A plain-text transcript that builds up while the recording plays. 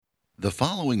The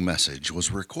following message was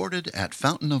recorded at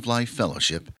Fountain of Life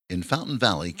Fellowship in Fountain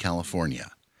Valley, California.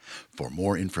 For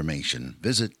more information,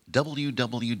 visit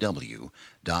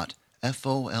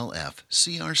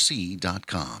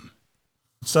www.folfcrc.com.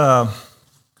 Let's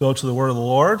go to the Word of the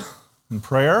Lord in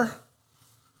prayer.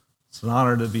 It's an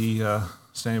honor to be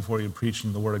standing before you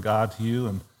preaching the Word of God to you,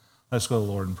 and let's go to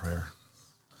the Lord in prayer.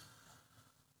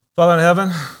 Father in heaven,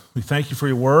 we thank you for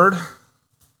your Word.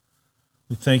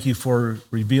 We thank you for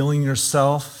revealing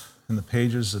yourself in the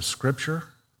pages of Scripture.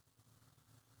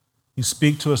 You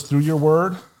speak to us through your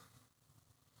Word.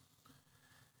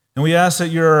 And we ask that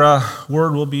your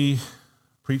Word will be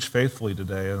preached faithfully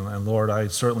today. And Lord, I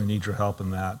certainly need your help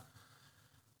in that.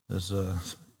 There's a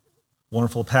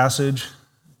wonderful passage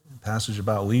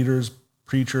about leaders,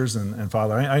 preachers, and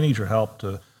Father, I need your help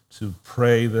to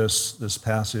pray this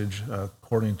passage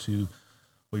according to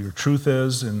what your truth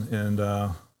is, and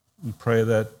we pray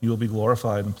that you will be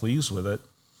glorified and pleased with it.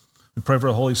 We pray for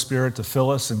the Holy Spirit to fill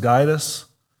us and guide us.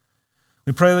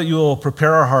 We pray that you will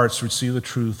prepare our hearts to receive the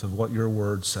truth of what your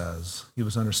word says. Give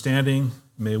us understanding.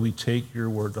 May we take your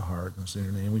word to heart. In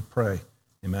your name we pray.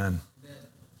 Amen.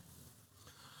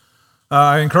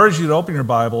 I encourage you to open your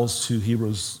Bibles to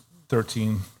Hebrews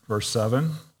 13, verse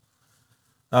 7.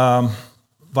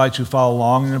 Invite you to follow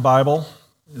along in your Bible,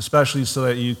 especially so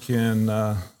that you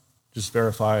can just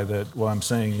verify that what I'm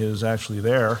saying is actually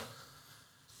there.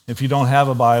 If you don't have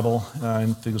a Bible,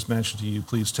 and if it was mentioned to you,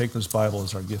 please take this Bible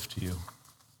as our gift to you.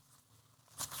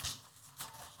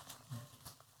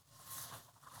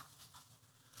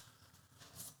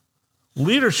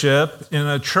 Leadership in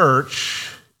a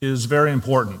church is very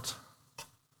important.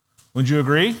 Would you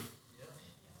agree?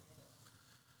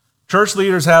 Church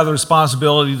leaders have the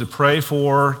responsibility to pray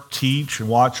for, teach, and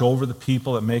watch over the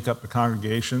people that make up the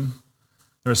congregation.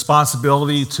 The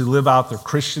responsibility to live out their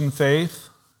Christian faith,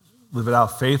 live it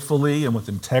out faithfully and with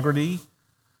integrity,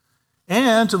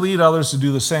 and to lead others to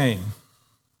do the same.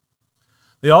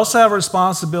 They also have a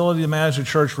responsibility to manage the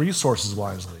church resources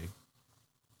wisely.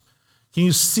 Can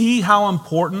you see how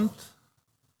important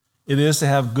it is to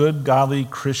have good, godly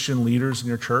Christian leaders in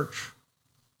your church?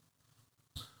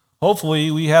 Hopefully,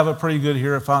 we have it pretty good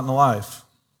here at Fountain of Life.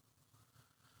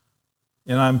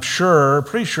 And I'm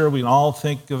pretty sure we can all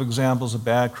think of examples of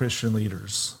bad Christian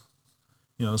leaders.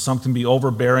 You know, some can be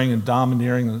overbearing and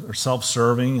domineering or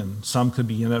self-serving, and some could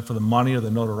be in it for the money or the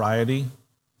notoriety.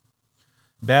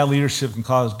 Bad leadership can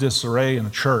cause disarray in a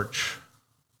church.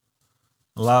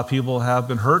 A lot of people have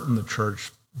been hurt in the church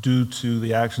due to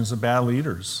the actions of bad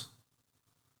leaders.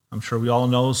 I'm sure we all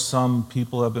know some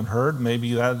people have been hurt.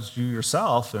 Maybe that's you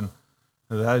yourself, and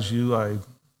if that's you, I'm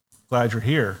glad you're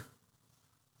here.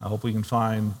 I hope we can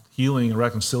find healing and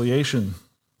reconciliation.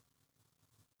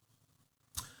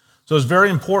 So it's very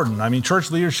important. I mean,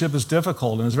 church leadership is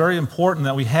difficult, and it's very important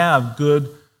that we have good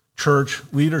church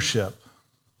leadership.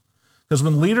 Because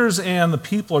when leaders and the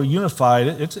people are unified,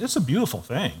 it's a beautiful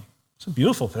thing. It's a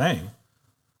beautiful thing.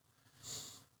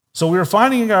 So we are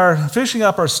finishing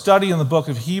up our study in the book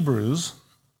of Hebrews,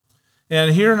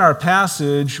 and here in our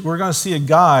passage, we're going to see a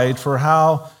guide for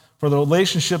the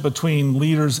relationship between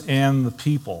leaders and the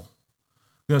people.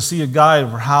 We're going to see a guide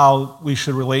for how we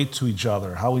should relate to each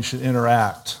other, how we should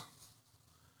interact.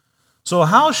 So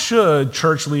how should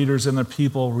church leaders and their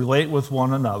people relate with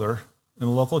one another in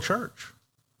the local church?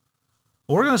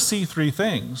 Well, we're going to see three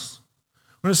things.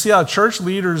 We're going to see how church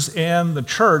leaders and the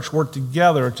church work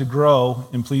together to grow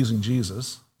in pleasing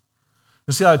Jesus.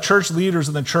 We're going to see how church leaders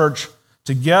and the church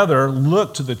together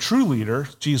look to the true leader,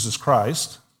 Jesus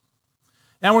Christ.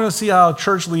 And we're going to see how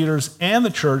church leaders and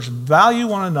the church value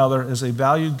one another as they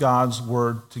value God's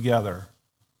word together.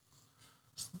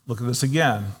 Look at this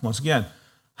again. Once again,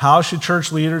 how should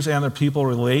church leaders and their people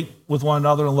relate with one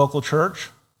another in a local church?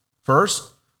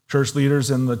 First, church leaders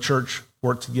and the church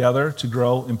work together to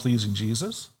grow in pleasing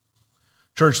Jesus.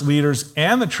 Church leaders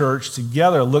and the church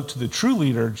together look to the true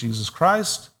leader, Jesus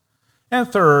Christ. And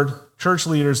third, church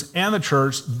leaders and the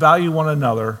church value one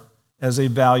another as they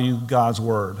value God's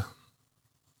word.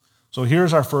 So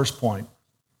here's our first point.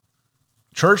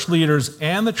 Church leaders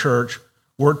and the church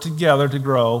work together to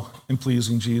grow in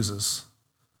pleasing Jesus.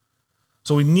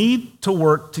 So we need to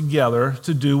work together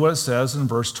to do what it says in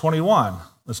verse 21.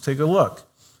 Let's take a look.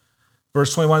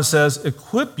 Verse 21 says,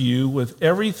 "Equip you with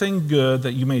everything good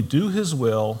that you may do his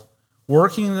will,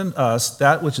 working in us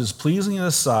that which is pleasing in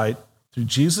his sight, through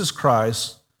Jesus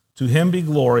Christ. To him be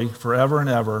glory forever and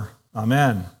ever.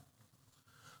 Amen."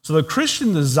 So the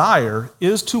Christian desire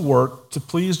is to work to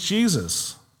please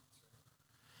Jesus.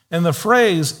 And the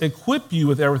phrase, equip you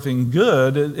with everything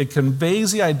good, it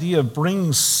conveys the idea of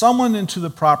bringing someone into the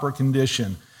proper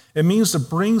condition. It means to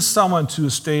bring someone to a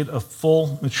state of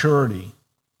full maturity.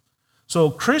 So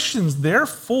Christians,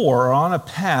 therefore, are on a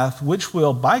path which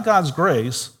will, by God's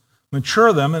grace,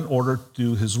 mature them in order to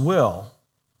do his will.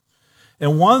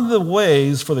 And one of the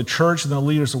ways for the church and the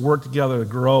leaders to work together to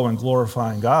grow in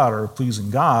glorifying God or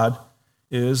pleasing God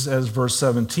is, as verse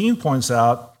 17 points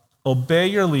out, obey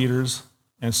your leaders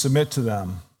and submit to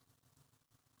them.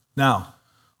 Now,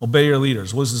 obey your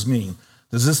leaders. What does this mean?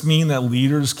 Does this mean that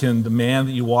leaders can demand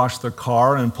that you wash their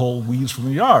car and pull weeds from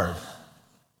the yard?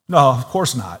 No, of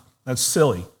course not. That's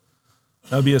silly.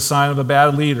 That would be a sign of a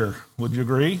bad leader. Would you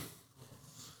agree?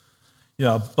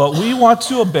 Yeah, but we want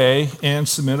to obey and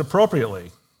submit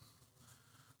appropriately.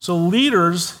 So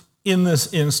leaders in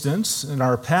this instance, in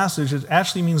our passage, it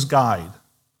actually means guide.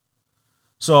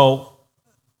 So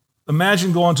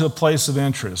imagine going to a place of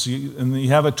interest, and you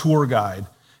have a tour guide.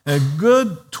 And a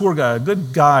good tour guide, a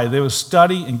good guide, they would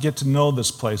study and get to know this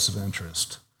place of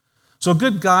interest. So a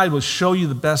good guide will show you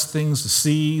the best things to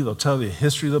see. They'll tell you the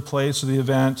history of the place or the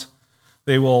event.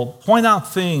 They will point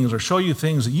out things or show you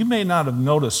things that you may not have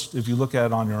noticed if you look at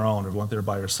it on your own or went there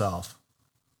by yourself.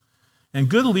 And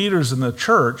good leaders in the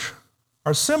church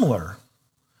are similar.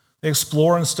 They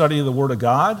explore and study the Word of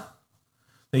God.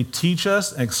 They teach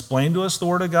us and explain to us the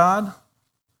Word of God.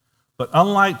 But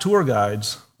unlike tour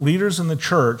guides, leaders in the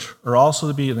church are also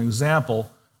to be an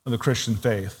example of the Christian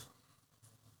faith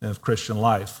and of Christian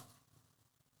life.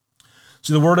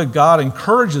 See, the Word of God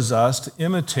encourages us to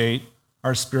imitate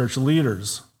our spiritual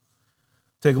leaders.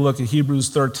 Take a look at Hebrews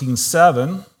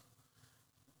 13:7. A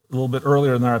little bit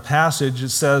earlier in our passage, it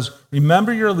says,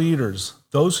 remember your leaders,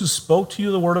 those who spoke to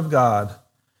you the Word of God.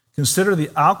 Consider the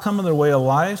outcome of their way of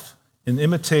life and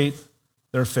imitate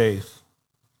their faith.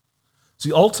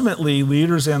 See, ultimately,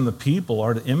 leaders and the people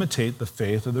are to imitate the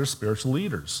faith of their spiritual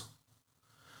leaders.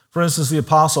 For instance, the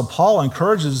Apostle Paul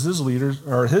encourages his leaders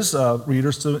or his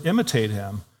readers to imitate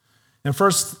him. In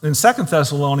 2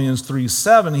 Thessalonians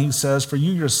 3:7, he says, "For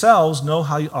you yourselves know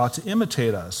how you ought to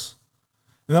imitate us."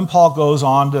 And then Paul goes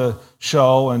on to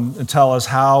show and tell us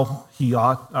how he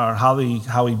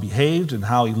behaved and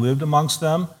how he lived amongst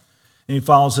them. And he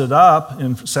follows it up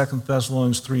in 2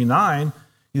 Thessalonians 3:9.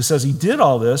 He says he did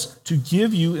all this to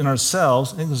give you in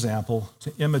ourselves an example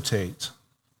to imitate.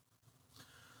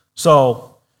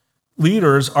 So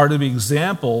leaders are to be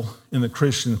example in the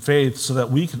Christian faith so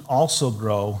that we can also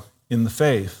grow in the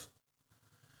faith.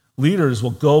 Leaders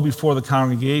will go before the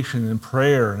congregation in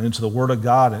prayer and into the Word of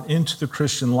God and into the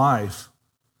Christian life.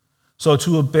 So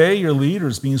to obey your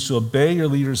leaders means to obey your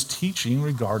leaders' teaching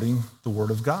regarding the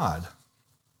Word of God.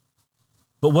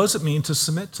 But what does it mean to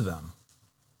submit to them?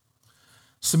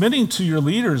 Submitting to your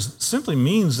leaders simply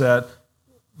means that,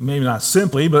 maybe not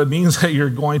simply, but it means that you're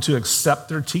going to accept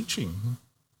their teaching.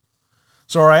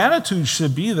 So our attitude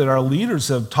should be that our leaders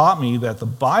have taught me that the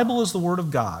Bible is the Word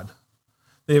of God.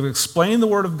 They have explained the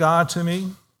Word of God to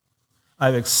me.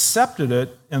 I've accepted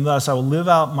it, and thus I will live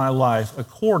out my life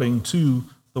according to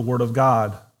the Word of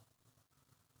God.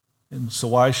 And so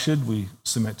why should we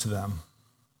submit to them?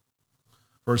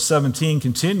 Verse 17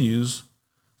 continues,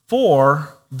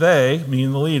 for they,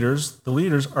 meaning the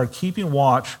leaders are keeping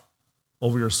watch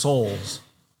over your souls.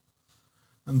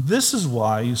 And this is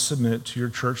why you submit to your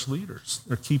church leaders.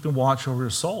 They're keeping watch over your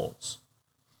souls.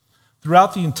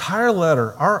 Throughout the entire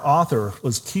letter, our author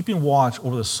was keeping watch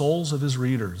over the souls of his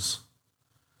readers.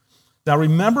 Now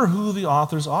remember who the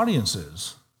author's audience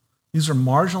is. These are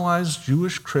marginalized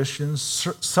Jewish Christians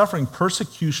suffering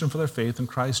persecution for their faith in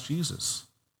Christ Jesus.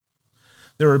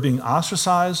 They were being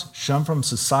ostracized, shunned from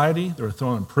society. They were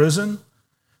thrown in prison.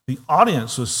 The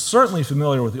audience was certainly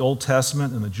familiar with the Old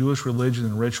Testament and the Jewish religion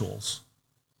and rituals.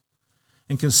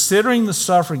 And considering the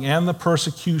suffering and the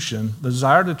persecution, the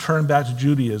desire to turn back to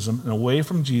Judaism and away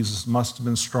from Jesus must have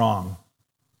been strong.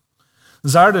 The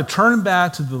desire to turn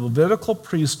back to the Levitical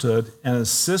priesthood and a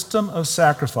system of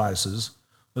sacrifices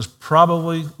was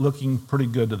probably looking pretty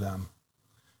good to them.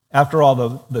 After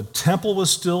all, the temple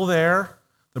was still there.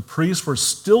 The priests were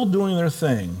still doing their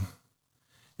thing.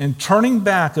 And turning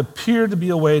back appeared to be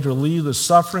a way to relieve the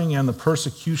suffering and the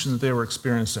persecution that they were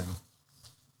experiencing.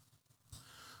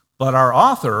 But our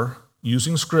author,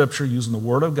 using Scripture, using the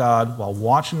Word of God, while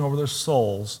watching over their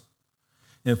souls,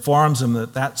 informs them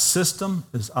that that system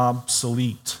is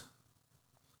obsolete.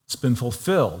 It's been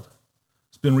fulfilled.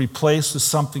 It's been replaced with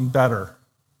something better.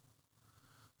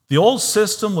 The old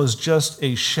system was just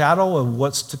a shadow of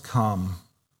what's to come.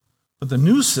 But the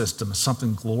new system is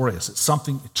something glorious. It's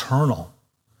something eternal.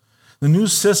 The new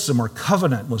system or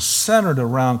covenant was centered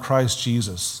around Christ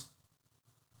Jesus.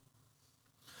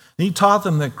 And he taught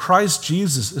them that Christ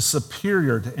Jesus is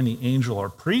superior to any angel or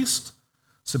priest,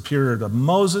 superior to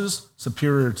Moses,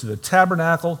 superior to the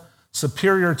tabernacle,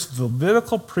 superior to the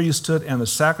Levitical priesthood and the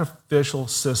sacrificial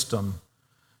system.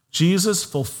 Jesus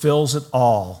fulfills it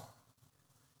all.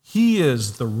 He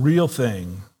is the real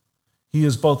thing. He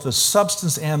is both the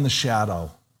substance and the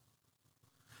shadow.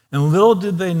 And little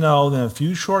did they know that in a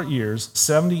few short years,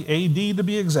 70 AD to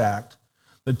be exact,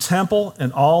 the temple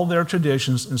and all their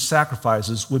traditions and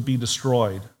sacrifices would be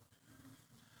destroyed.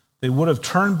 They would have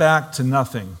turned back to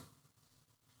nothing.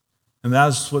 And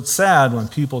that's what's sad when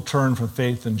people turn from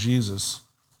faith in Jesus.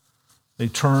 They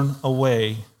turn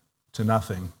away to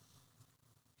nothing.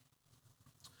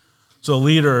 So a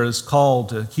leader is called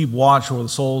to keep watch over the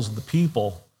souls of the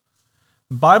people.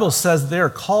 The Bible says they are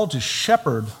called to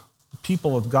shepherd the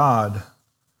people of God.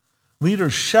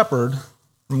 Leaders shepherd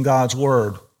from God's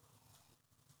word.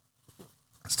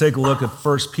 Let's take a look at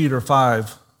 1 Peter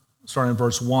 5, starting in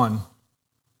verse 1.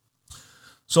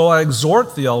 So I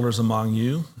exhort the elders among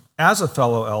you, as a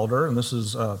fellow elder, and this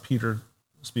is Peter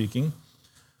speaking,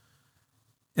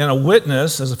 and a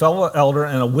witness, as a fellow elder,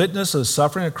 and a witness of the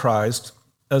suffering of Christ,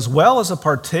 as well as a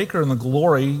partaker in the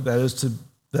glory that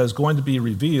is going to be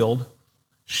revealed,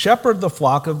 shepherd the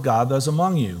flock of God that is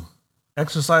among you,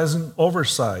 exercising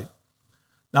oversight,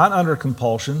 not under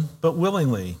compulsion, but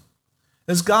willingly,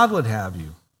 as God would have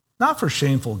you, not for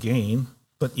shameful gain,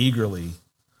 but eagerly,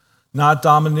 not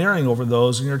domineering over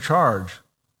those in your charge,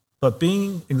 but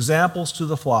being examples to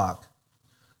the flock,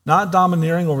 not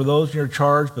domineering over those in your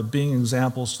charge, but being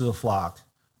examples to the flock.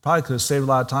 Probably could have saved a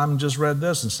lot of time and just read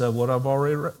this and said what I've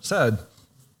already said.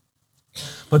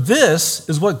 But this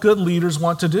is what good leaders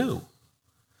want to do.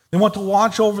 They want to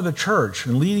watch over the church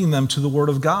and leading them to the Word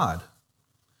of God.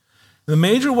 The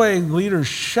major way leaders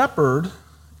shepherd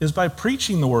is by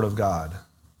preaching the Word of God.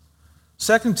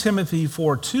 2 Timothy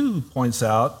 4:2 points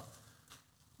out,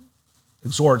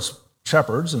 exhorts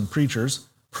shepherds and preachers,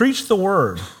 preach the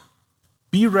Word.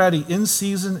 Be ready in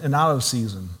season and out of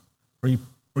season.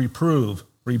 Reprove,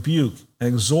 rebuke, and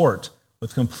exhort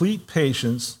with complete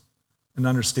patience and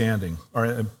understanding,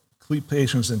 or complete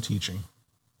patience and teaching.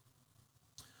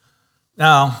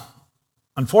 Now,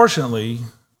 unfortunately,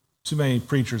 too many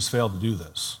preachers fail to do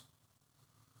this.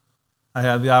 I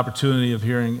had the opportunity of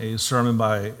hearing a sermon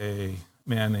by a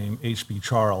man named H.B.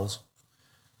 Charles,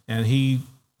 and he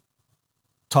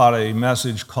taught a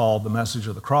message called the Message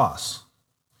of the Cross.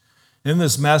 In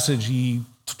this message, he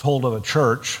told of a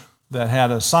church that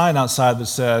had a sign outside that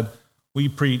said, "We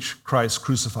preach Christ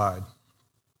crucified."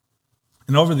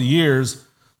 And over the years,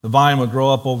 the vine would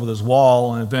grow up over this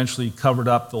wall and eventually covered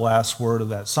up the last word of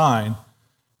that sign.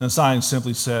 And the sign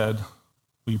simply said,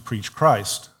 "We preach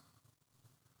Christ."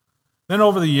 Then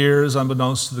over the years,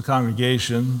 unbeknownst to the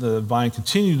congregation, the vine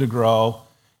continued to grow,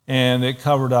 and it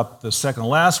covered up the second to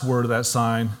last word of that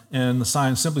sign, and the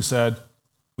sign simply said,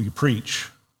 "We preach."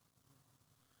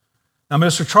 Now,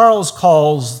 Mr. Charles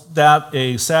calls that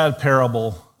a sad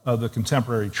parable of the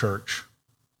contemporary church.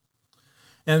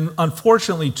 And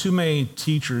unfortunately, too many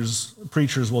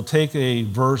preachers will take a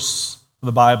verse of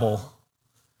the Bible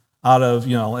out of,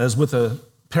 as with a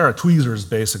pair of tweezers,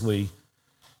 basically.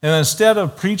 And instead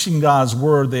of preaching God's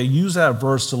word, they use that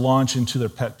verse to launch into their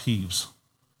pet peeves.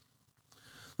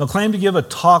 They'll claim to give a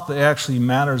talk that actually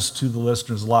matters to the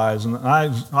listeners' lives. And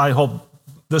I hope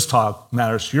this talk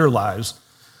matters to your lives.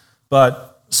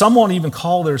 But some won't even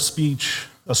call their speech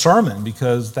a sermon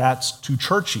because that's too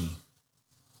churchy.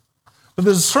 But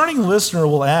the discerning listener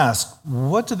will ask,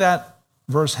 what did that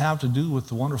verse have to do with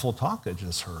the wonderful talk I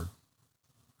just heard?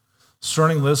 The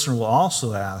discerning listener will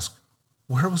also ask,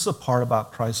 where was the part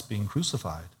about Christ being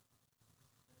crucified?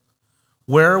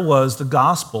 Where was the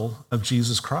gospel of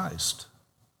Jesus Christ?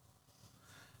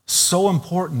 It's so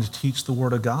important to teach the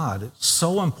Word of God. It's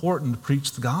so important to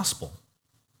preach the gospel.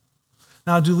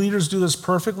 Now, do leaders do this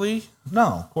perfectly? No,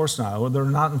 of course not. They're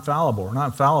not infallible. We're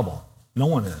not infallible. No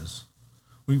one is.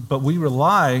 But we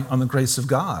rely on the grace of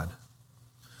God.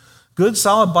 Good,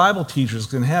 solid Bible teachers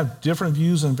can have different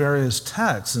views on various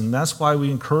texts, and that's why we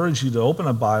encourage you to open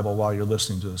a Bible while you're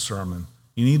listening to a sermon.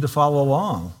 You need to follow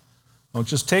along. Don't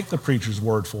just take the preacher's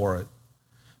word for it.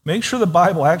 Make sure the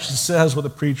Bible actually says what the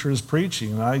preacher is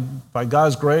preaching. By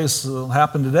God's grace, it'll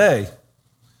happen today.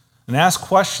 And ask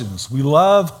questions. We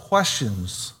love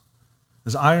questions.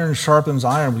 As iron sharpens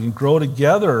iron, we can grow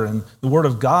together in the Word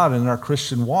of God and in our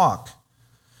Christian walk.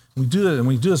 We do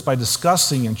this by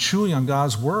discussing and chewing on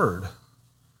God's Word.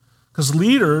 Because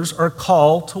leaders are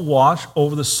called to watch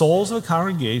over the souls of the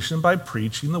congregation by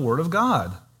preaching the Word of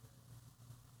God.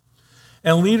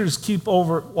 And leaders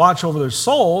watch over their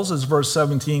souls, as verse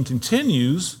 17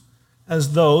 continues,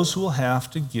 as those who will have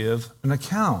to give an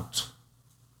account.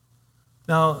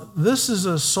 Now, this is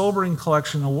a sobering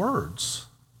collection of words.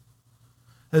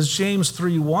 As James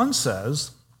 3:1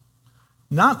 says,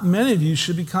 "Not many of you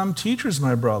should become teachers,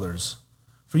 my brothers,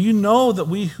 for you know that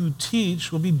we who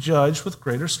teach will be judged with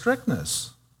greater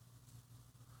strictness."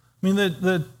 I mean,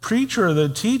 the preacher, the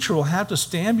teacher will have to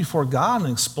stand before God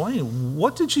and explain,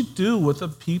 what did you do with the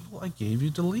people I gave you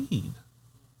to lead?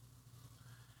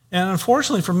 And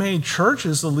unfortunately for many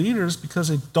churches, the leaders, because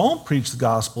they don't preach the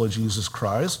gospel of Jesus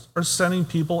Christ, are sending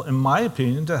people, in my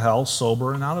opinion, to hell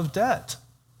sober and out of debt.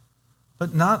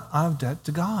 But not out of debt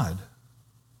to God.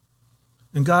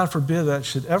 And God forbid that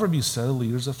should ever be said of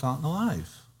leaders of Fountain of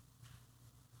Life.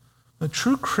 But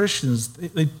true Christians,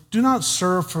 they do not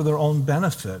serve for their own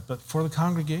benefit, but for the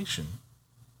congregation.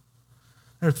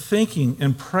 They're thinking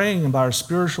and praying about our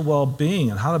spiritual well-being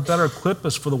and how to better equip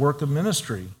us for the work of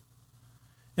ministry.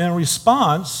 And in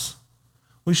response,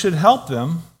 we should help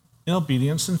them in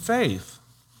obedience and faith.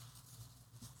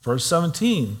 Verse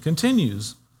 17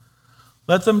 continues,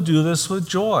 "Let them do this with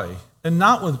joy and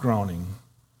not with groaning,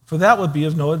 for that would be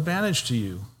of no advantage to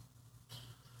you."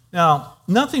 Now,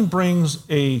 nothing brings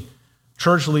a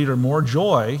church leader more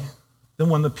joy than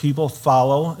when the people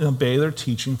follow and obey their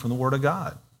teaching from the Word of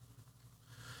God.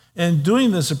 And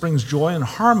doing this, it brings joy and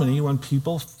harmony when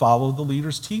people follow the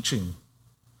leader's teaching.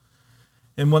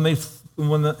 And when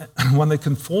they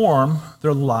conform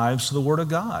their lives to the Word of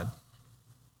God.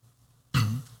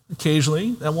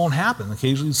 Occasionally, that won't happen.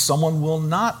 Occasionally, someone will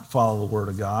not follow the Word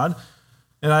of God.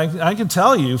 And I can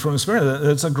tell you from experience that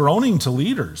it's a groaning to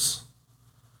leaders.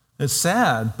 It's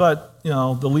sad, but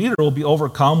the leader will be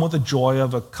overcome with the joy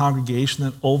of a congregation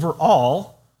that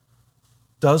overall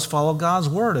does follow God's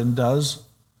word and does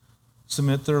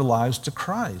submit their lives to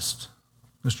Christ.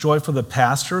 There's joy for the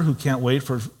pastor who can't wait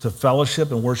to fellowship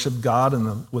and worship God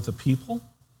with the people.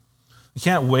 He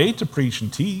can't wait to preach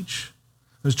and teach.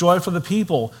 There's joy for the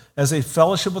people as they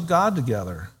fellowship with God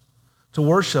together, to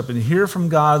worship and hear from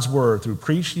God's word through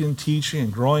preaching and teaching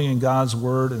and growing in God's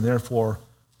word and therefore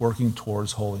working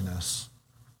towards holiness.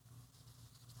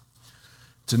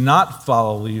 To not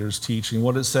follow leaders' teaching,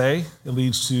 what did it say? It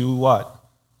leads to what?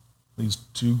 It leads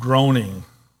to groaning.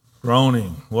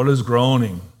 Groaning. What is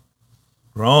groaning?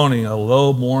 Groaning, a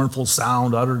low, mournful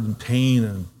sound uttered in pain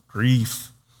and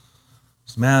grief.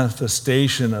 It's a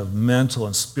manifestation of mental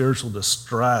and spiritual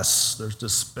distress. There's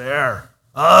despair.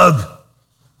 Ugh!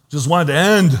 Just want it to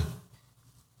end.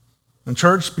 And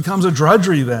church becomes a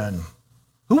drudgery then.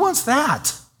 Who wants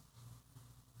that?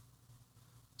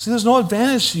 See, there's no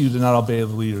advantage to you to not obey the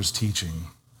leader's teaching.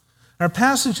 Our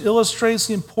passage illustrates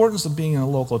the importance of being in a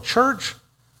local church.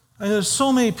 I mean, there's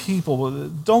so many people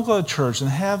that don't go to church and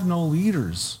have no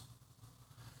leaders.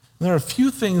 And there are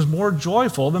few things more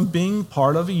joyful than being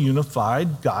part of a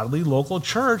unified, godly local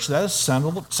church that is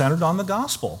centered on the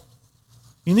gospel.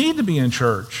 You need to be in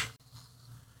church.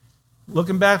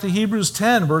 Looking back to Hebrews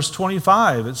 10, verse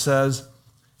 25, it says,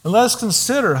 "And let us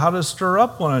consider how to stir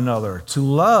up one another to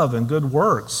love and good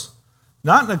works,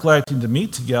 not neglecting to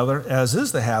meet together, as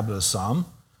is the habit of some,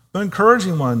 but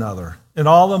encouraging one another, and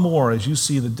all the more as you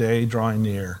see the day drawing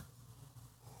near."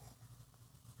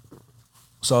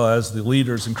 So as the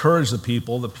leaders encourage the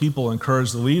people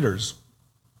encourage the leaders.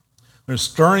 They're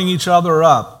stirring each other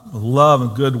up with love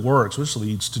and good works, which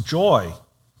leads to joy.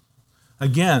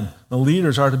 Again, the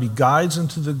leaders are to be guides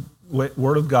into the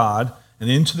Word of God and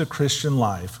into the Christian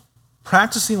life,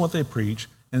 practicing what they preach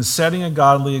and setting a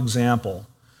godly example.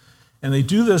 And they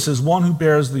do this as one who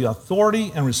bears the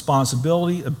authority and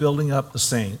responsibility of building up the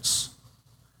saints.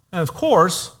 And of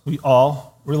course, we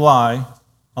all rely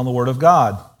on the Word of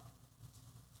God.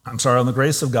 On the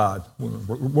grace of God.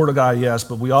 Word of God, yes,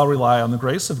 but we all rely on the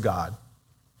grace of God.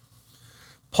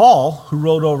 Paul, who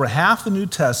wrote over half the New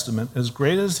Testament, as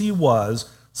great as he was,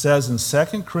 says in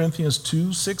 2 Corinthians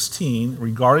 2:16,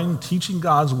 regarding teaching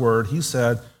God's word, he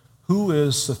said, "Who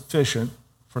is sufficient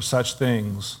for such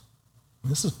things?"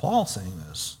 And this is Paul saying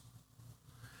this.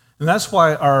 And that's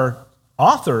why our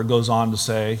author goes on to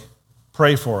say,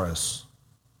 pray for us.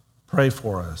 Pray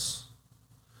for us.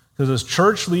 Because as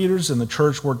church leaders and the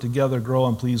church work together, grow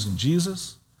and please in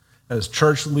Jesus, as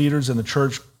church leaders and the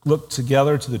church look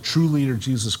together to the true leader,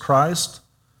 Jesus Christ,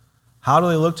 how do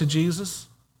they look to Jesus?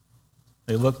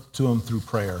 They look to him through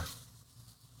prayer.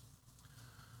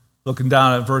 Looking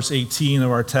down at verse 18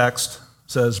 of our text,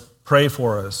 it says, "Pray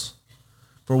for us,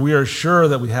 for we are sure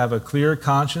that we have a clear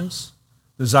conscience,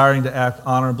 desiring to act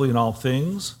honorably in all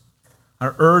things.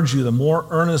 I urge you the more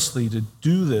earnestly to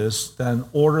do this, that in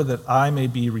order that I may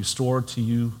be restored to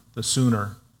you the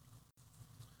sooner."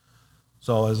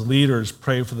 So as leaders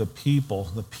pray for the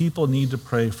people need to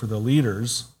pray for the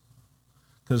leaders,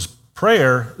 because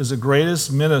Prayer is the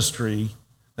greatest ministry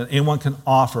that anyone can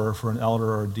offer for an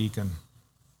elder or a deacon.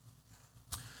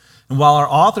 And while our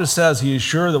author says he is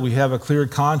sure that we have a clear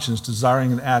conscience,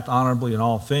 desiring to act honorably in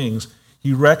all things,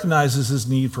 he recognizes his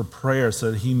need for prayer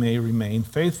so that he may remain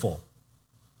faithful,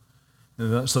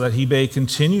 so that he may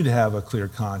continue to have a clear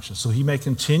conscience, so he may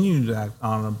continue to act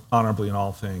honorably in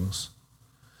all things.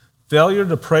 Failure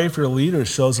to pray for your leaders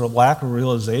shows a lack of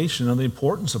realization of the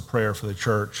importance of prayer for the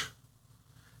church.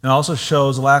 It also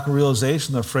shows a lack of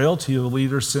realization of the frailty of a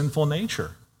leader's sinful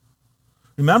nature.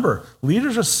 Remember,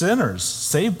 leaders are sinners,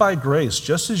 saved by grace,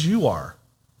 just as you are.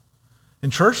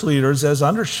 And church leaders, as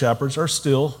under shepherds, are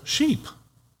still sheep.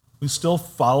 We still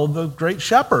follow the great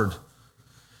shepherd.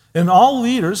 And all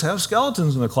leaders have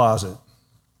skeletons in the closet.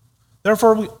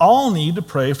 Therefore, we all need to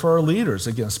pray for our leaders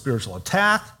against spiritual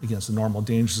attack, against the normal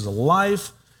dangers of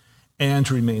life, and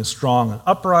to remain strong and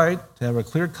upright, to have a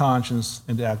clear conscience,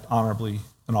 and to act honorably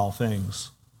in all things.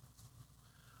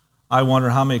 I wonder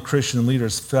how many Christian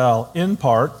leaders fell in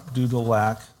part due to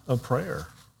lack of prayer.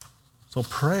 So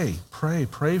pray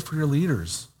for your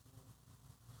leaders.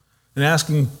 And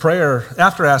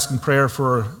after asking prayer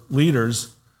for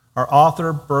leaders, our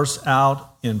author bursts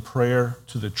out in prayer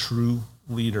to the true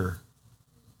leader.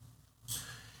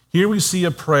 Here we see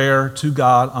a prayer to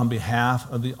God on behalf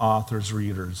of the author's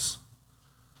readers.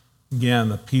 Again,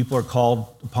 the people are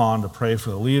called upon to pray for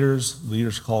the leaders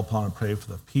are called upon to pray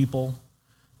for the people.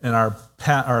 And our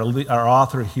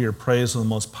author here prays the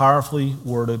most powerfully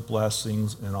worded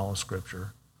blessings in all of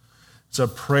Scripture. It's a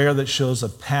prayer that shows the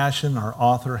passion our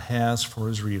author has for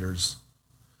his readers,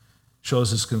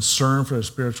 shows his concern for their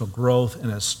spiritual growth, and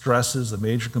it stresses the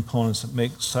major components that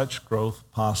make such growth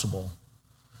possible.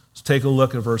 Let's take a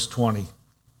look at verse 20.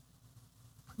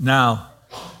 Now,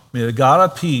 may the God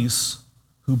of peace,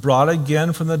 who brought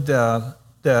again from the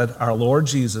dead our Lord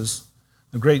Jesus,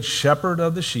 the great shepherd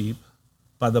of the sheep,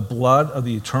 by the blood of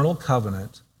the eternal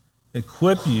covenant,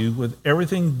 equip you with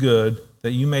everything good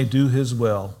that you may do his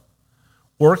will,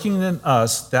 working in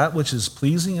us that which is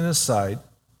pleasing in his sight,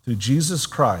 through Jesus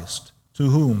Christ,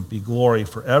 to whom be glory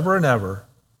forever and ever.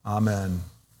 Amen.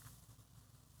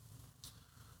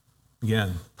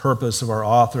 Again, purpose of our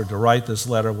author to write this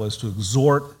letter was to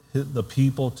exhort the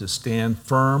people to stand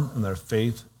firm in their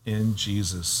faith in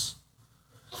Jesus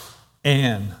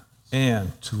and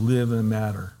to live in a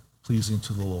manner pleasing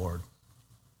to the Lord.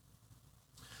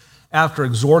 After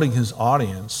exhorting his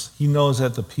audience, he knows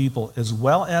that the people, as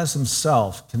well as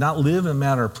himself, cannot live in a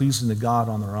manner pleasing to God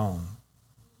on their own.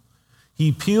 He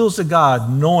appeals to God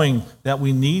knowing that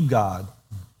we need God.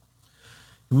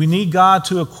 We need God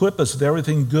to equip us with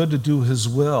everything good to do his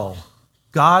will.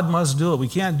 God must do it. We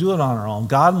can't do it on our own.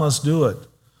 God must do it.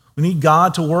 We need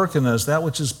God to work in us that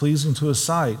which is pleasing to his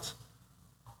sight.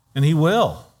 And he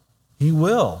will. He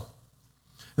will.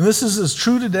 And this is as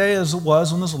true today as it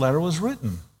was when this letter was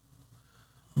written.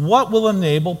 What will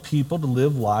enable people to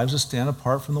live lives that stand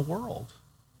apart from the world?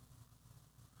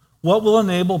 What will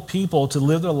enable people to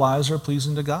live their lives that are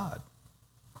pleasing to God?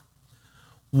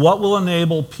 What will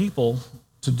enable people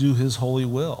to do his holy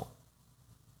will?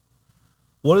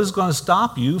 What is going to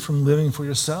stop you from living for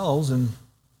yourselves and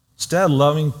instead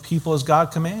loving people as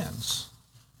God commands?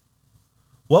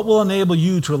 What will enable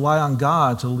you to rely on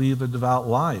God to live a devout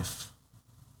life?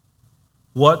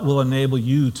 What will enable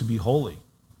you to be holy?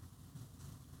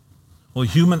 Will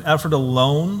human effort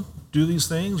alone do these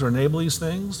things or enable these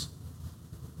things?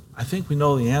 I think we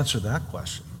know the answer to that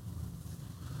question.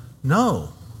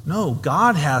 No,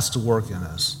 God has to work in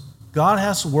us. God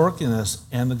has to work in us,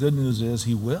 and the good news is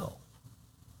he will.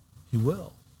 He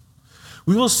will.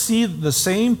 We will see the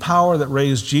same power that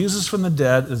raised Jesus from the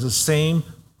dead is the same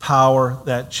power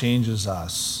that changes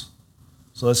us.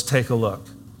 So let's take a look.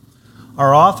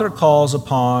 Our author calls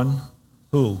upon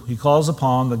who? He calls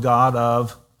upon the God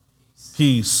of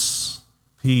peace.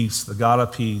 Peace, the God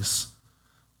of peace.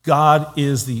 God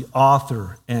is the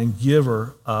author and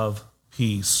giver of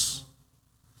peace.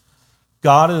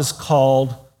 God is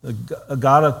called a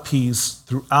God of peace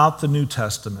throughout the New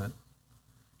Testament.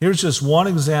 Here's just one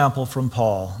example from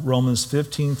Paul, Romans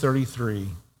 15:33.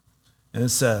 And it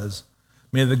says,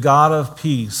 "May the God of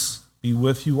peace be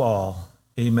with you all.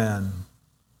 Amen."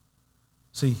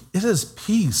 See, it is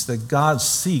peace that God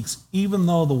seeks, even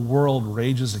though the world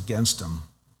rages against him.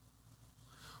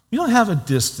 We don't have a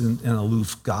distant and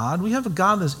aloof God. We have a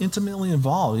God that's intimately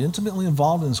involved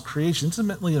in his creation,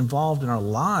 intimately involved in our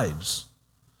lives.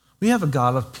 We have a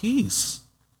God of peace,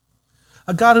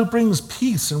 a God who brings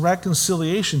peace and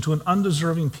reconciliation to an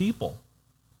undeserving people.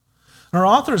 And our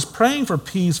author is praying for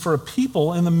peace for a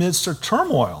people in the midst of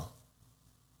turmoil.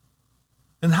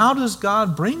 And how does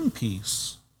God bring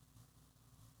peace?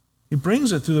 He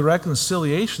brings it through the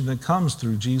reconciliation that comes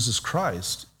through Jesus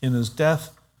Christ in his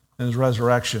death and his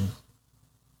resurrection.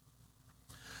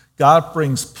 God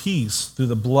brings peace through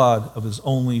the blood of his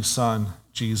only Son,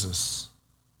 Jesus.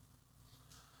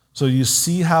 So you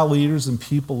see how leaders and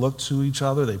people look to each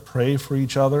other. They pray for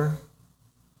each other.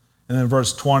 And then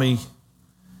verse 20,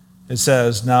 it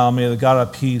says, "Now may the God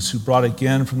of peace, who brought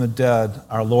again from the dead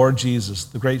our Lord Jesus,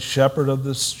 the great shepherd of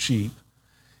the sheep,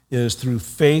 it is through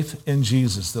faith in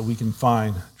Jesus that we can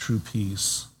find true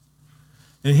peace."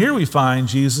 And here we find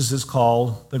Jesus is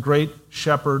called the great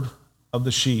shepherd of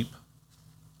the sheep.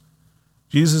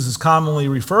 Jesus is commonly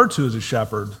referred to as a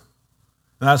shepherd,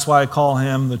 and that's why I call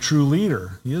him the true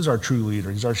leader. He is our true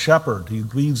leader. He's our shepherd. He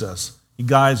leads us. He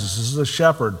guides us. This is a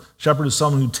shepherd. Shepherd is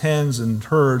someone who tends and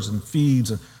herds and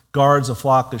feeds and guards a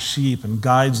flock of sheep and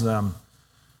guides them.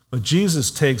 But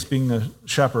Jesus takes being a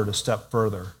shepherd a step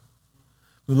further.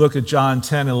 We look at John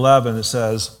 10:11. It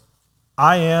says,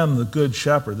 "I am the good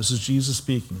shepherd." This is Jesus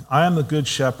speaking. "I am the good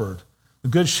shepherd. The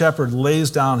good shepherd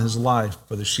lays down his life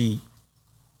for the sheep."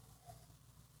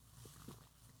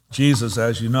 Jesus,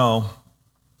 as you know,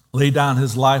 laid down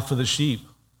his life for the sheep.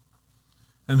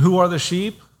 And who are the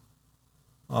sheep?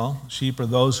 Well, sheep are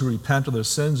those who repent of their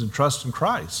sins and trust in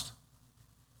Christ.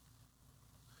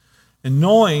 And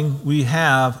knowing we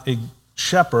have a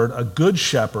shepherd, a good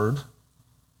shepherd,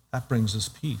 that brings us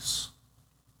peace.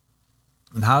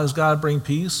 And how does God bring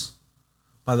peace?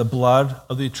 By the blood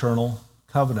of the eternal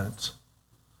covenant.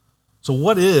 So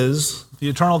what is the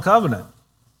eternal covenant?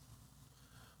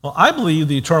 Well, I believe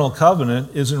the eternal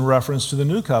covenant is in reference to the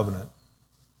new covenant.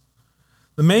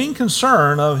 The main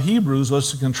concern of Hebrews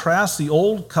was to contrast the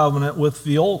old covenant with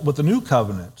the new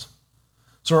covenant.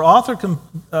 So our author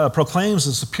proclaims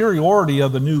the superiority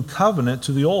of the new covenant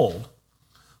to the old.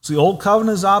 So the old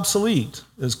covenant is obsolete,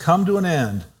 it has come to an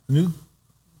end. The new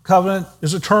covenant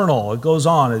is eternal, it goes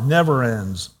on, it never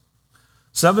ends.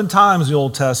 7 times in the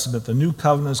Old Testament, the new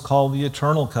covenant is called the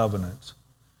eternal covenant.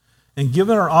 And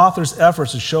given our author's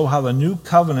efforts to show how the new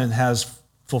covenant has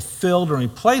fulfilled and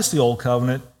replaced the old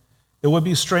covenant, it would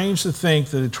be strange to think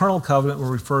that eternal covenant will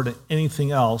refer to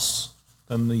anything else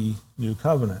than the new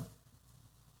covenant.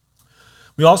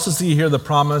 We also see here the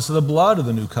promise of the blood of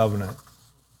the new covenant.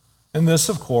 And this,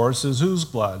 of course, is whose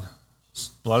blood? It's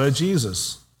the blood of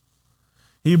Jesus.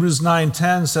 Hebrews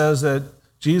 9:10 says that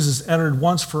Jesus entered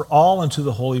once for all into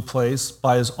the holy place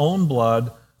by his own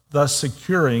blood, thus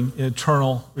securing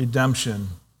eternal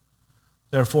redemption.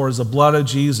 Therefore, is the blood of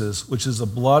Jesus, which is the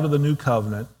blood of the new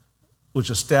covenant, which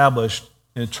established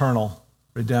eternal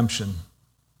redemption.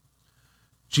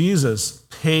 Jesus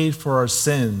paid for our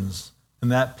sins, and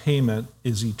that payment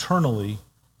is eternally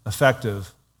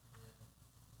effective.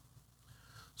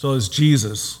 So is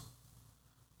Jesus,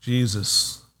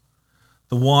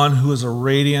 the one who is a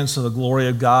radiance of the glory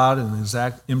of God and the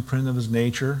exact imprint of his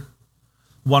nature,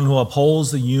 one who upholds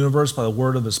the universe by the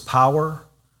word of his power,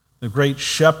 the great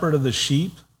shepherd of the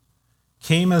sheep,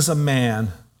 came as a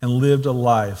man and lived a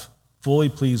life fully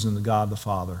pleasing to God the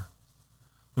Father.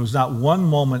 There was not one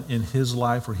moment in his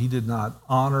life where he did not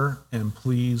honor and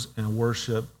please and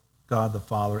worship God the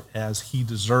Father as he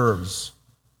deserves.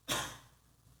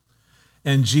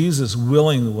 And Jesus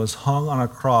willingly was hung on a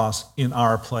cross in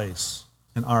our place,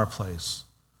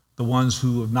 the ones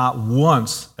who have not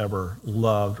once ever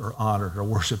loved or honored or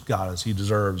worshiped God as he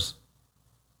deserves.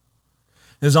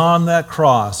 It is on that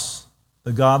cross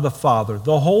that God the Father,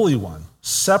 the Holy One,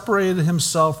 separated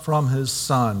himself from his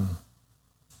Son.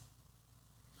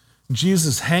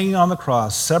 Jesus, hanging on the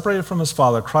cross, separated from his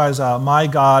Father, cries out, my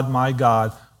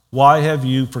God, why have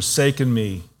you forsaken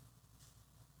me?"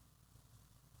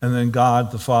 And then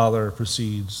God the Father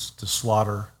proceeds to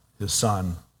slaughter his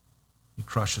Son. He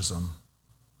crushes him.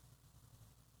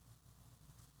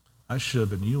 I should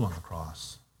have been you on the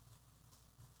cross.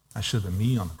 I should have been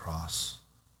me on the cross.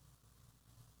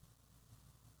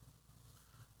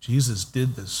 Jesus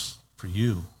did this for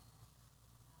you.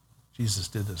 Jesus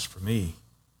did this for me.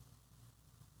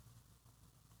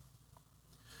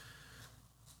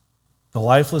 The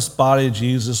lifeless body of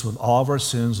Jesus with all of our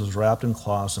sins was wrapped in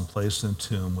cloths and placed in a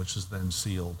tomb, which is then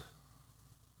sealed.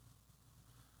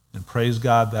 And praise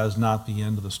God, that is not the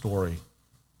end of the story.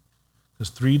 Because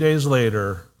 3 days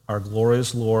later, our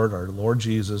glorious Lord, our Lord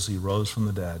Jesus, he rose from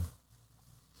the dead,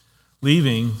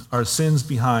 leaving our sins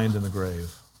behind in the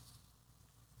grave.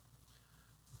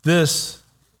 This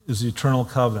is the eternal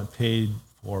covenant paid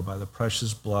for by the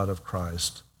precious blood of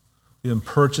Christ. We've been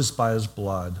purchased by his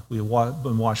blood. We have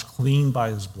been washed clean by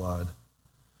his blood.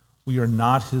 We are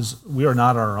not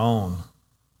our own.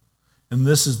 And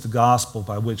this is the gospel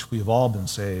by which we have all been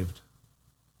saved.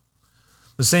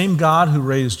 The same God who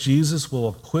raised Jesus will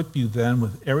equip you then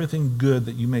with everything good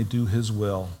that you may do his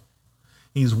will.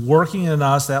 He's working in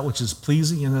us that which is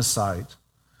pleasing in his sight,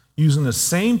 using the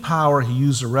same power he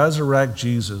used to resurrect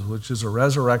Jesus, which is a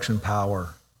resurrection power.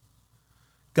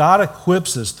 God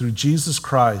equips us through Jesus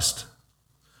Christ.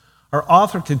 Our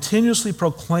author continuously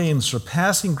proclaims the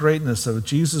surpassing greatness of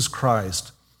Jesus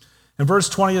Christ. In verse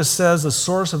 20 it says, the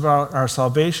source of our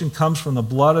salvation comes from the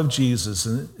blood of Jesus,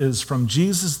 and it is from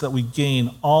Jesus that we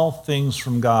gain all things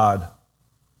from God.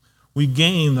 We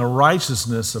gain the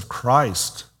righteousness of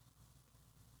Christ.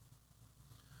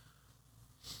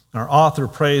 Our author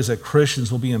prays that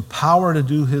Christians will be empowered to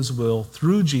do his will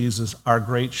through Jesus, our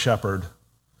great shepherd,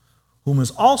 whom is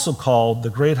also called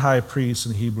the great high priest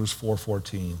in Hebrews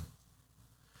 4:14.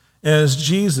 And it's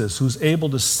Jesus who's able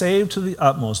to save to the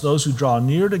utmost those who draw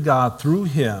near to God through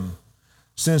him,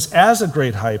 since as a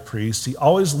great high priest, he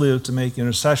always lived to make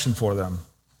intercession for them.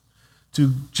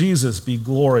 To Jesus be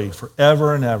glory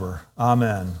forever and ever.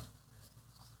 Amen.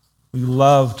 We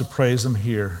love to praise him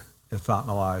here at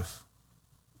Fountain of Life.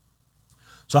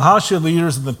 So how should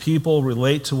leaders and the people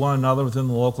relate to one another within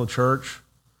the local church?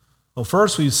 Well,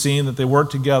 first we've seen that they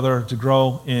work together to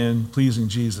grow in pleasing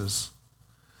Jesus.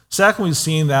 Second, we've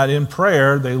seen that in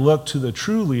prayer, they look to the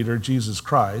true leader, Jesus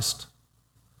Christ.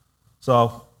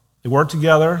 So they work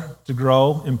together to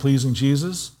grow in pleasing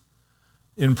Jesus.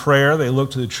 In prayer, they look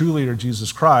to the true leader,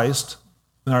 Jesus Christ.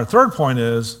 And our third point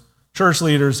is church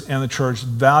leaders and the church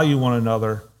value one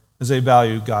another as they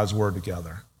value God's word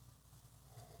together.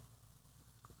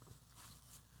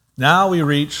 Now we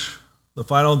reach the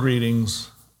final greetings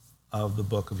of the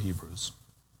book of Hebrews.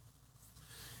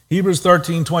 Hebrews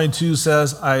 13:22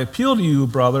 says, I appeal to you,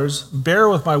 brothers, bear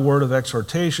with my word of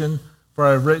exhortation, for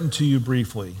I have written to you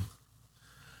briefly.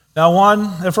 Now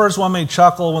at first one may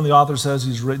chuckle when the author says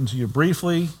he's written to you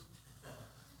briefly,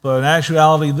 but in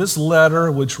actuality, this letter,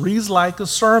 which reads like a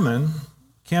sermon,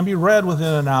 can be read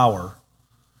within an hour.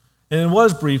 And it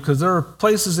was brief because there are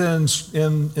places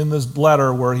in this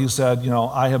letter where he said,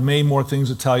 I have many more things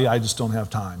to tell you, I just don't have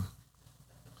time.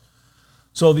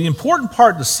 So the important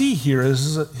part to see here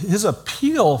is his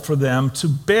appeal for them to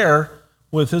bear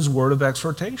with his word of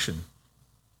exhortation.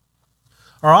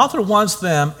 Our author wants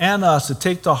them and us to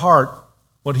take to heart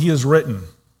what he has written.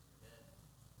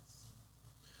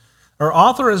 Our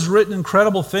author has written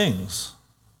incredible things.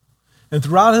 And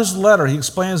throughout his letter, he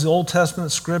explains the Old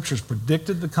Testament scriptures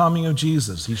predicted the coming of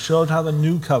Jesus. He showed how the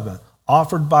new covenant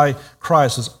offered by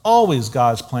Christ is always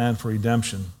God's plan for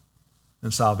redemption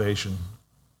and salvation.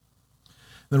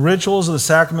 The rituals of the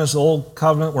sacraments of the Old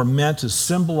Covenant were meant to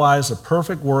symbolize the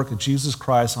perfect work of Jesus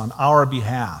Christ on our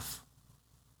behalf.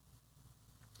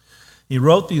 He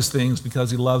wrote these things because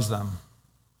he loves them.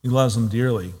 He loves them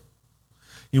dearly.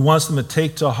 He wants them to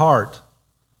take to heart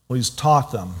what he's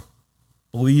taught them,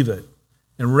 believe it,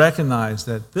 and recognize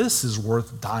that this is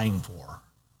worth dying for.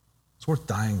 It's worth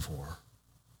dying for.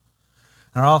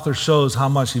 And our author shows how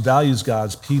much he values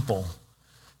God's people.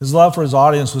 His love for his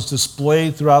audience was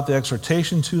displayed throughout the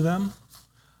exhortation to them.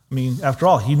 I mean, after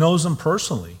all, he knows them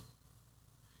personally.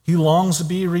 He longs to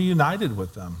be reunited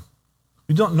with them.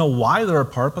 We don't know why they're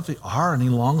apart, but they are, and he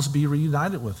longs to be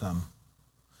reunited with them.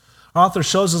 Our author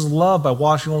shows his love by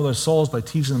watching over their souls, by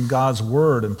teaching them God's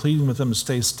word and pleading with them to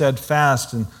stay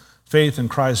steadfast in faith in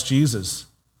Christ Jesus.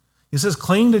 He says,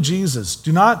 cling to Jesus.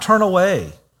 Do not turn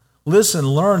away. Listen,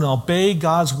 learn, and obey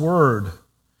God's word.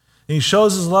 And he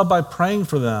shows his love by praying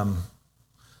for them.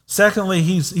 Secondly,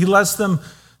 he lets them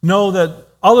know that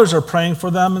others are praying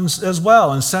for them as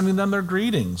well and sending them their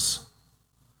greetings.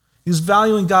 He's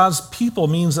valuing God's people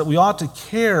means that we ought to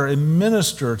care and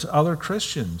minister to other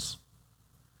Christians.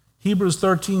 Hebrews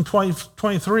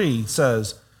 13:23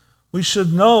 says, you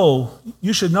should know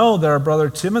that our brother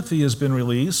Timothy has been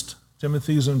released.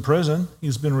 Timothy's in prison.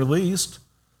 He's been released.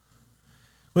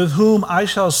 With whom I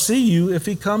shall see you if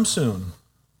he comes soon.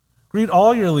 Greet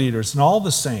all your leaders and all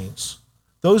the saints.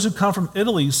 Those who come from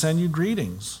Italy send you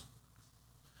greetings.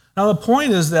 Now the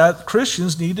point is that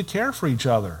Christians need to care for each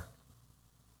other.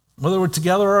 Whether we're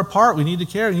together or apart, we need to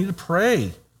care. We need to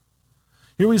pray.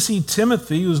 Here we see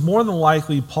Timothy, who's more than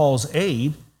likely Paul's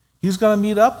aide. He's going to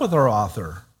meet up with our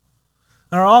author.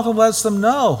 And our author lets them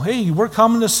know, hey, we're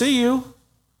coming to see you.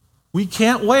 We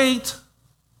can't wait.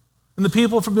 And the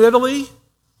people from Italy,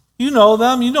 you know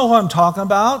them. You know who I'm talking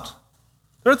about.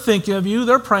 They're thinking of you.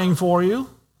 They're praying for you.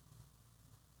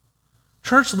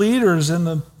 Church leaders in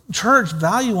the church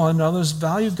value one another,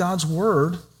 value God's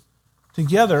word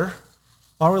together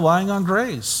while relying on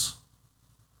grace.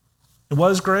 And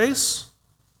what is grace?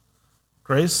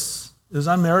 Grace is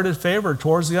unmerited favor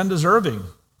towards the undeserving.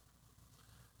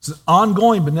 It's an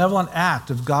ongoing benevolent act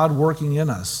of God working in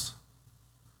us.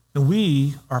 And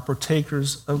we are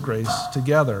partakers of grace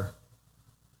together.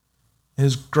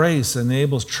 His grace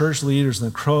enables church leaders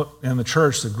and the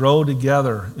church to grow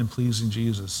together in pleasing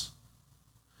Jesus.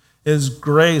 His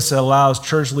grace allows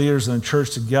church leaders and the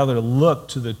church together to look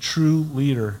to the true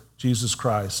leader, Jesus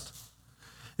Christ.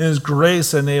 And His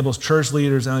grace enables church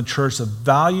leaders and the church to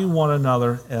value one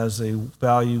another as they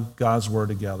value God's word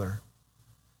together.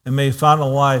 And may Fountain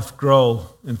of Life grow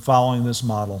in following this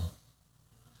model.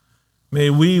 May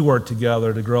we work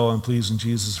together to grow in pleasing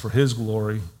Jesus for His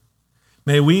glory.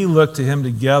 May we look to Him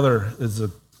together as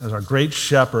our great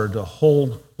shepherd to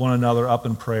hold one another up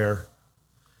in prayer.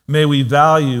 May we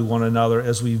value one another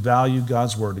as we value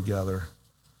God's word together,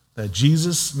 that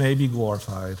Jesus may be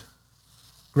glorified.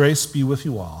 Grace be with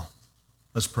you all.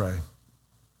 Let's pray.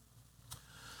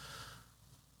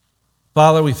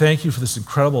 Father, we thank you for this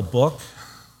incredible book.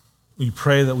 We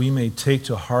pray that we may take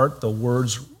to heart the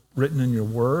words written in your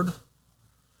word.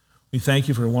 We thank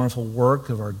you for the wonderful work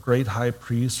of our great high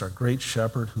priest, our great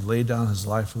shepherd who laid down his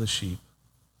life for the sheep.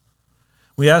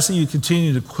 We ask that you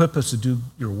continue to equip us to do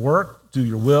your work, do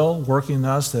your will, working in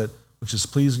us that which is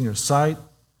pleasing in your sight.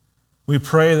 We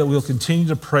pray that we'll continue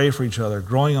to pray for each other,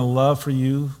 growing in love for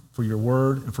you, for your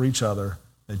word, and for each other,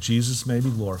 that Jesus may be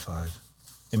glorified.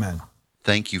 Amen.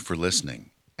 Thank you for listening,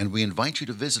 and we invite you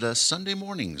to visit us Sunday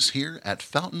mornings here at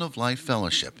Fountain of Life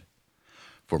Fellowship.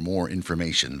 For more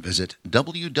information, visit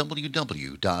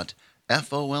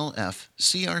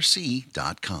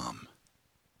www.folfcrc.com.